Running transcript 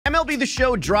MLB The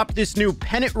Show dropped this new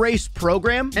pennant race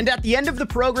program, and at the end of the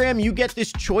program, you get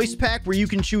this choice pack where you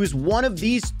can choose one of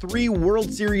these 3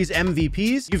 World Series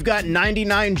MVPs. You've got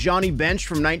 99 Johnny Bench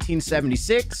from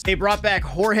 1976. They brought back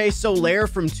Jorge Soler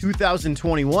from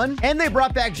 2021, and they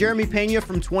brought back Jeremy Pena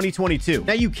from 2022.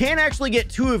 Now, you can actually get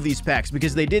 2 of these packs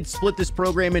because they did split this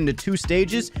program into 2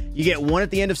 stages. You get one at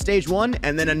the end of stage 1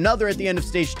 and then another at the end of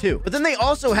stage 2. But then they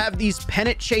also have these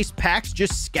pennant chase packs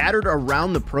just scattered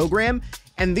around the program,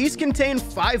 and these contain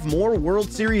 5 more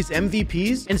World Series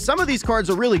MVPs, and some of these cards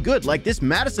are really good. Like this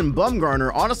Madison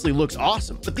Bumgarner honestly looks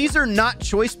awesome. But these are not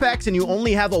choice packs, and you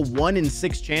only have a 1 in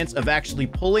 6 chance of actually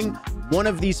pulling one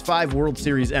of these 5 World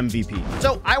Series MVP.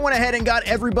 So I went ahead and got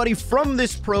everybody from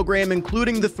this program,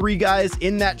 including the 3 guys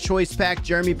in that choice pack,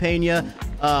 Jeremy Pena,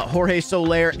 Jorge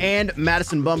Soler, and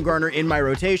Madison Bumgarner in my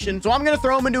rotation. So I'm going to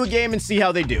throw them into a game and see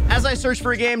how they do. As I search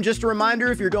for a game, just a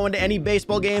reminder, if you're going to any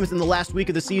baseball games in the last week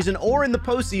of the season or in the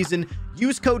postseason,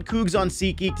 use code Cougs on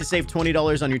SeatGeek to save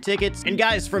 $20 on your tickets. And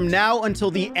guys, from now until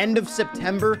the end of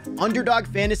September, Underdog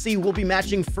Fantasy will be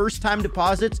matching first-time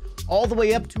deposits all the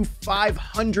way up to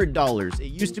 $500. It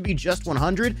used to be just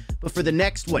 $100, but for the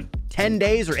next, 10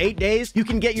 days or 8 days, you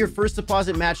can get your first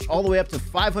deposit matched all the way up to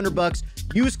 $500.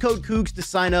 Use code Cougs to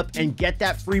sign up and get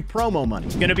that free promo money.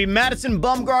 It's gonna be Madison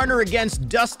Bumgarner against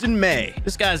Dustin May.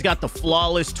 This guy's got the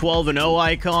flawless 12-0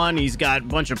 icon. He's got a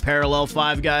bunch of parallel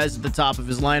 5 guys at the top of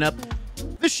his lineup.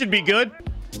 This should be good.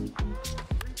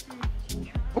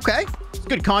 Okay, it's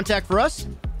good contact for us.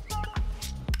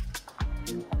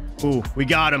 Ooh, we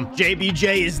got him.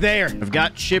 JBJ is there. I've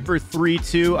got chipper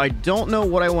 3-2. I don't know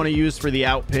what I want to use for the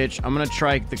out pitch. I'm going to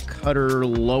try the cutter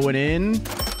low and in.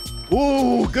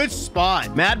 Ooh, good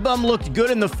spot. Mad Bum looked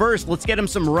good in the first. Let's get him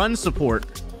some run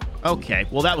support. Okay,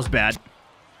 well, that was bad.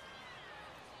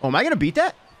 Oh, am I going to beat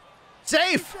that?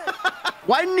 Safe.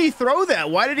 Why didn't he throw that?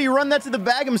 Why did he run that to the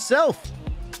bag himself?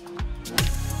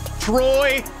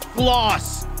 Troy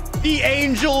Gloss, the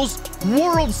Angels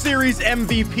World Series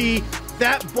MVP.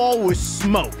 That ball was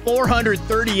smoke.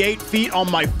 438 feet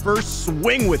on my first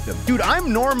swing with him. Dude,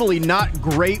 I'm normally not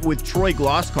great with Troy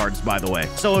Gloss cards, by the way.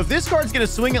 So if this card's gonna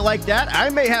swing it like that, I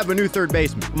may have a new third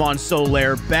baseman. Come on,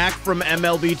 Soler, back from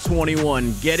MLB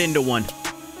 21. Get into one.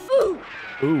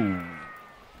 Ooh.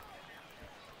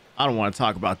 I don't want to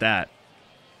talk about that.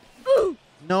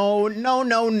 No, no,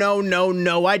 no, no, no,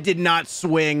 no. I did not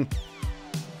swing.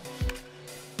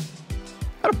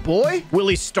 Atta boy.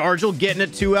 Willie Stargell getting a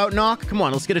 2-out knock. Come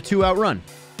on, let's get a 2-out run.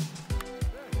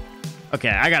 Okay,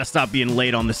 I gotta stop being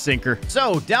late on the sinker.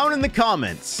 So, down in the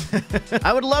comments,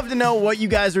 I would love to know what you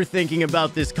guys are thinking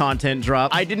about this content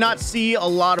drop. I did not see a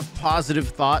lot of positive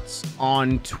thoughts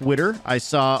on Twitter. I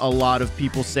saw a lot of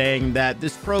people saying that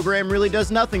this program really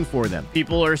does nothing for them.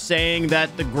 People are saying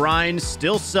that the grind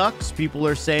still sucks. People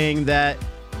are saying that,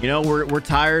 you know, we're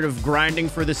tired of grinding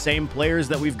for the same players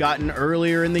that we've gotten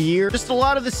earlier in the year. Just a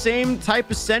lot of the same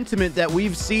type of sentiment that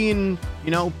we've seen,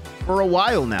 you know, for a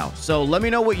while now. So let me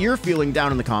know what you're feeling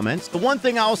down in the comments. The one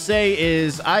thing I'll say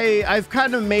is I've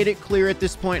kind of made it clear at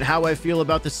this point how I feel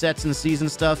about the sets and season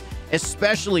stuff,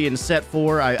 especially in set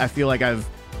 4. I feel like I've,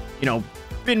 you know,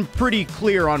 been pretty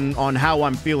clear on how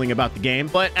I'm feeling about the game.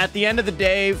 But at the end of the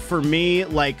day, for me,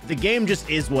 like, the game just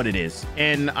is what it is.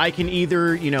 And I can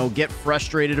either, you know, get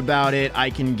frustrated about it,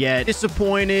 I can get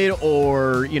disappointed,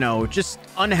 or, you know, just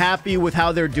unhappy with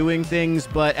how they're doing things.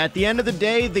 But at the end of the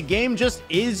day, the game just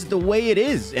is the way it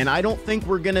is. And I don't think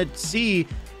we're gonna see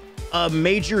a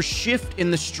major shift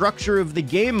in the structure of the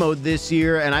game mode this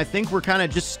year. And I think we're kind of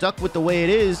just stuck with the way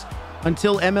it is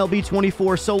until MLB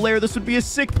 24. Soler, this would be a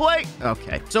sick play.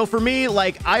 Okay. So for me,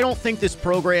 like, I don't think this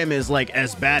program is like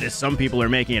as bad as some people are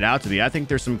making it out to be. I think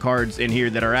there's some cards in here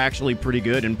that are actually pretty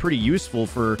good and pretty useful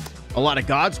for a lot of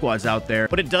God Squads out there,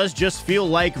 but it does just feel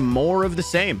like more of the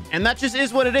same. And that just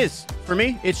is what it is. For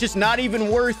me, it's just not even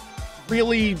worth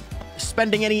really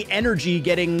spending any energy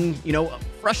getting, you know,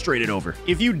 frustrated over.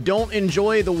 If you don't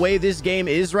enjoy the way this game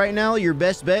is right now, your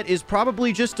best bet is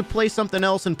probably just to play something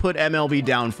else and put MLB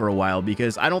down for a while,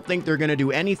 because I don't think they're going to do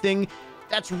anything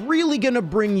that's really going to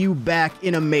bring you back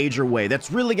in a major way.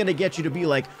 That's really going to get you to be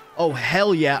like, oh,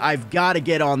 hell yeah, I've got to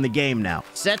get on the game now.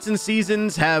 Sets and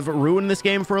seasons have ruined this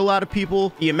game for a lot of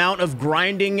people. The amount of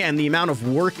grinding and the amount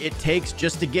of work it takes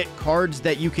just to get cards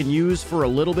that you can use for a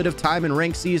little bit of time in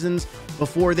ranked seasons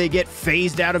before they get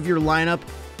phased out of your lineup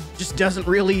just doesn't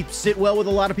really sit well with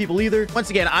a lot of people either. Once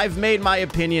again, I've made my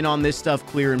opinion on this stuff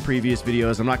clear in previous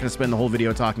videos. I'm not going to spend the whole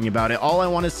video talking about it. All I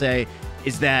want to say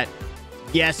is that,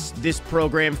 yes, this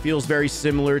program feels very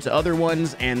similar to other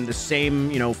ones, and the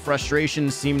same, you know,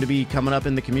 frustrations seem to be coming up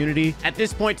in the community. At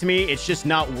this point, to me, it's just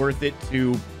not worth it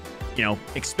to, you know,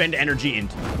 expend energy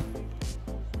into.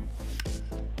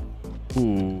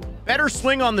 Ooh. Better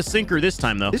swing on the sinker this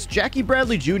time, though. This Jackie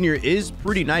Bradley Jr. is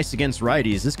pretty nice against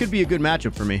righties. This could be a good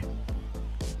matchup for me.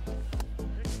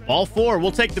 Ball 4.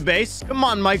 We'll take the base. Come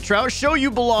on, Mike Trout. Show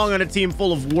you belong on a team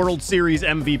full of World Series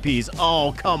MVPs.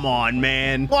 Oh, come on,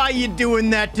 man. Why are you doing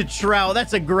that to Trout?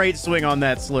 That's a great swing on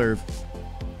that slurve.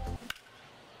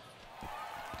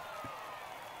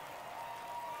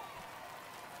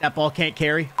 That ball can't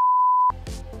carry.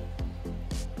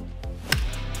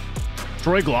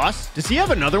 Troy Gloss. Does he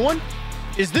have another one?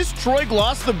 Is this Troy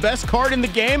Gloss the best card in the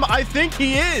game? I think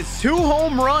he is. 2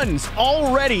 home runs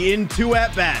already in 2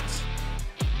 at-bats.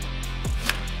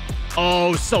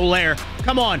 Oh, Soler.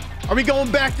 Come on. Are we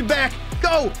going back to back?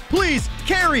 Go, please.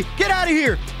 Carry. Get out of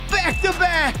here. Back to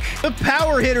back. The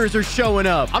power hitters are showing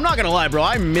up. I'm not going to lie, bro.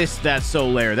 I missed that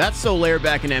Soler. That Soler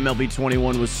back in MLB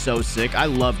 21 was so sick. I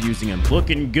loved using him.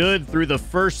 Looking good through the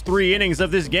first 3 innings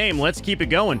of this game. Let's keep it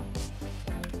going.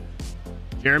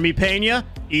 Jeremy Pena.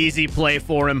 Easy play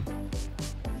for him.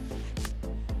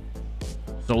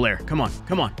 Soler. Come on.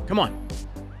 Come on. Come on.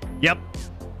 Yep.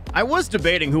 I was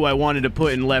debating who I wanted to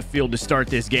put in left field to start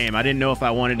this game. I didn't know if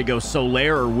I wanted to go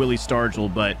Soler or Willie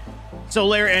Stargell, but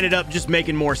Soler ended up just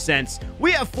making more sense.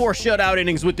 We have 4 shutout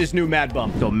innings with this new Mad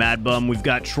Bum. So Mad Bum, we've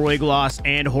got Troy Gloss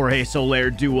and Jorge Soler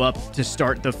due up to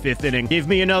start the 5th inning. Give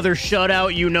me another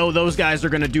shutout. You know those guys are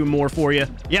going to do more for you.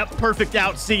 Yep, perfect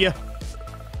out. See ya.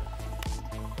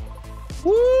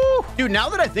 Woo! Dude, now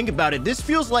that I think about it, this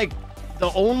feels like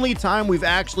the only time we've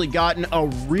actually gotten a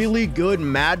really good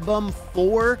Mad Bum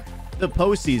for the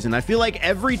postseason. I feel like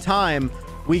every time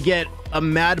we get a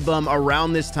Mad Bum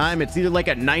around this time, it's either like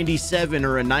a 97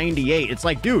 or a 98. It's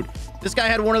like, dude, this guy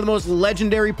had one of the most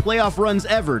legendary playoff runs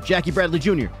ever, Jackie Bradley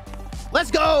Jr.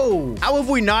 Let's go! How have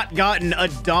we not gotten a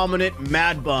dominant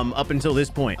Mad Bum up until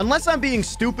this point? Unless I'm being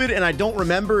stupid and I don't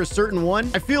remember a certain one,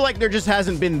 I feel like there just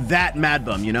hasn't been that Mad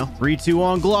Bum, you know? 3-2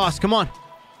 on Gloss. Come on.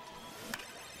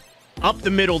 Up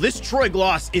the middle. This Troy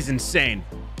Gloss is insane.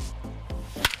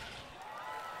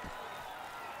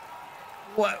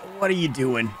 What are you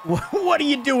doing? What are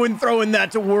you doing throwing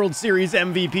that to World Series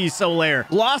MVP Soler?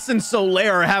 Gloss and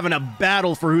Soler are having a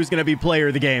battle for who's going to be player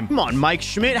of the game. Come on, Mike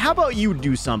Schmidt. How about you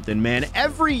do something, man?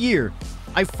 Every year,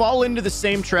 I fall into the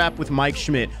same trap with Mike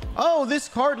Schmidt. Oh, this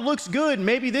card looks good.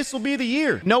 Maybe this will be the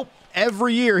year. Nope.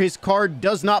 Every year, his card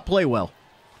does not play well.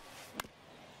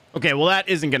 Okay, well, that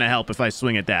isn't going to help if I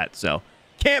swing at that, so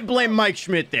can't blame Mike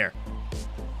Schmidt there.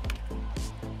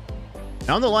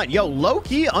 Down the line, yo,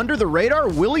 low-key, under the radar,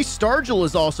 Willie Stargell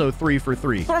is also 3 for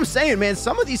 3. That's what I'm saying, man.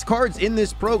 Some of these cards in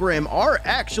this program are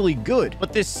actually good,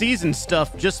 but this season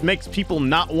stuff just makes people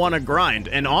not want to grind,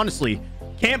 and honestly,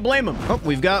 can't blame them. Oh,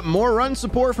 we've got more run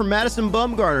support from Madison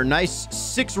Bumgarner. Nice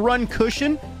 6-run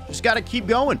cushion. Just got to keep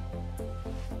going.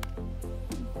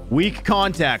 Weak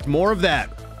contact. More of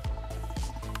that.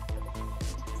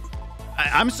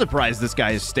 I'm surprised this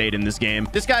guy has stayed in this game.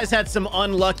 This guy's had some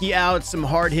unlucky outs, some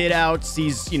hard hit outs.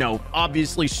 He's, you know,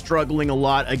 obviously struggling a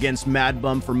lot against Mad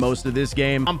Bum for most of this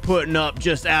game. I'm putting up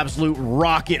just absolute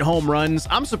rocket home runs.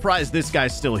 I'm surprised this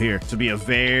guy's still here. To be a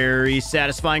very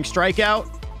satisfying strikeout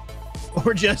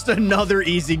or just another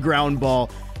easy ground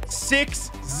ball.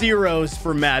 6 zeros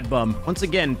for Mad Bum. Once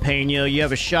again, Pena, you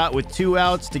have a shot with 2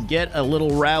 outs to get a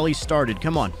little rally started.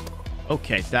 Come on.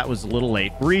 Okay, that was a little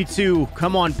late. 3-2.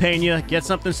 Come on, Pena. Get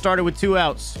something started with 2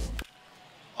 outs.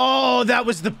 Oh, that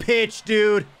was the pitch,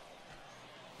 dude.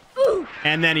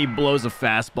 And then he blows a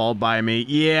fastball by me.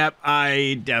 Yep,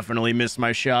 I definitely missed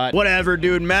my shot. Whatever,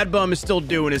 dude. Mad Bum is still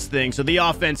doing his thing, so the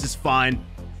offense is fine.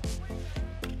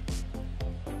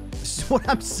 This is what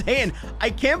I'm saying. I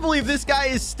can't believe this guy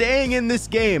is staying in this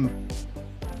game.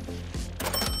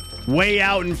 Way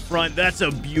out in front. That's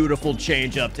a beautiful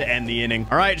changeup to end the inning.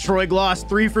 All right, Troy Gloss,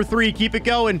 3 for 3. Keep it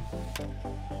going.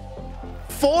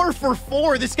 4 for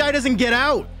 4. This guy doesn't get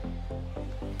out.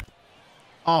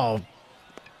 Oh.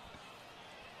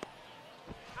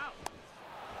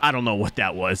 I don't know what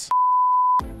that was.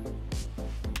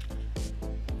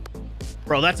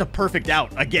 Bro, that's a perfect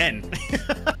out again.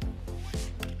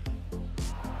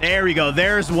 There we go.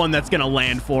 There's one that's going to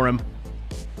land for him.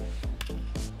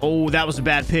 Oh, that was a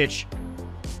bad pitch.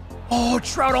 Oh,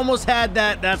 Trout almost had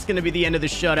that. That's going to be the end of the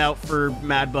shutout for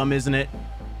Mad Bum, isn't it?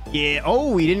 Yeah.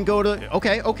 Oh, he didn't go to...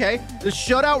 Okay, okay. The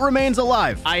shutout remains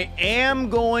alive. I am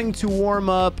going to warm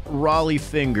up Raleigh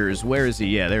Fingers. Where is he?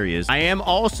 Yeah, there he is. I am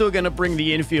also going to bring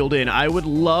the infield in. I would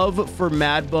love for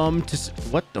Mad Bum to...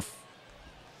 What the...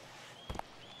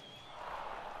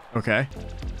 Okay.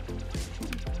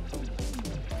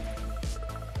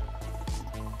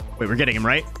 Wait, we're getting him,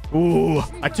 right? Ooh,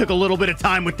 I took a little bit of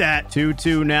time with that.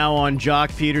 2-2 now on Jock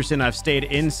Peterson. I've stayed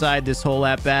inside this whole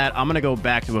at bat. I'm going to go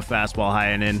back to a fastball high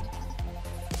and in.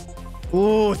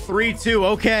 Ooh, 3-2.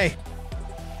 Okay.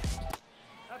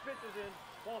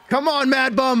 Come on,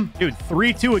 Mad Bum. Dude,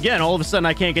 3-2 again. All of a sudden,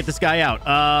 I can't get this guy out.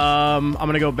 I'm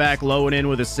going to go back low and in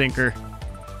with a sinker.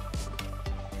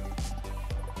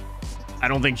 I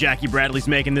don't think Jackie Bradley's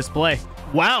making this play.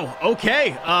 Wow.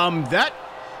 Okay. That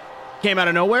came out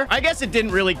of nowhere. I guess it didn't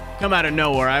really come out of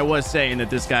nowhere. I was saying that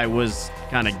this guy was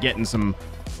kind of getting some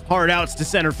hard outs to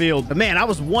center field. But man, I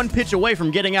was one pitch away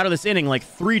from getting out of this inning like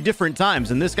 3 different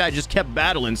times, and this guy just kept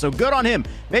battling. So good on him.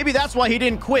 Maybe that's why he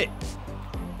didn't quit.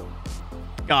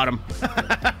 Got him.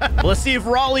 Let's see if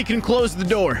Raleigh can close the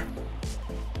door.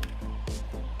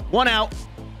 1 out.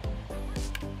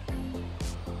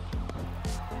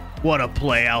 What a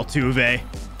play, Altuve.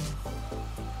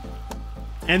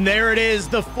 And there it is.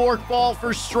 The fork ball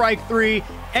for strike 3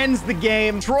 ends the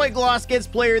game. Troy Gloss gets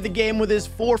player of the game with his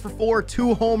 4-for-4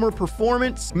 2-homer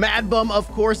performance. Mad Bum, of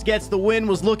course, gets the win.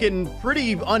 Was looking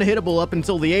pretty unhittable up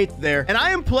until the 8th there. And I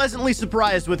am pleasantly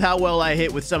surprised with how well I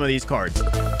hit with some of these cards.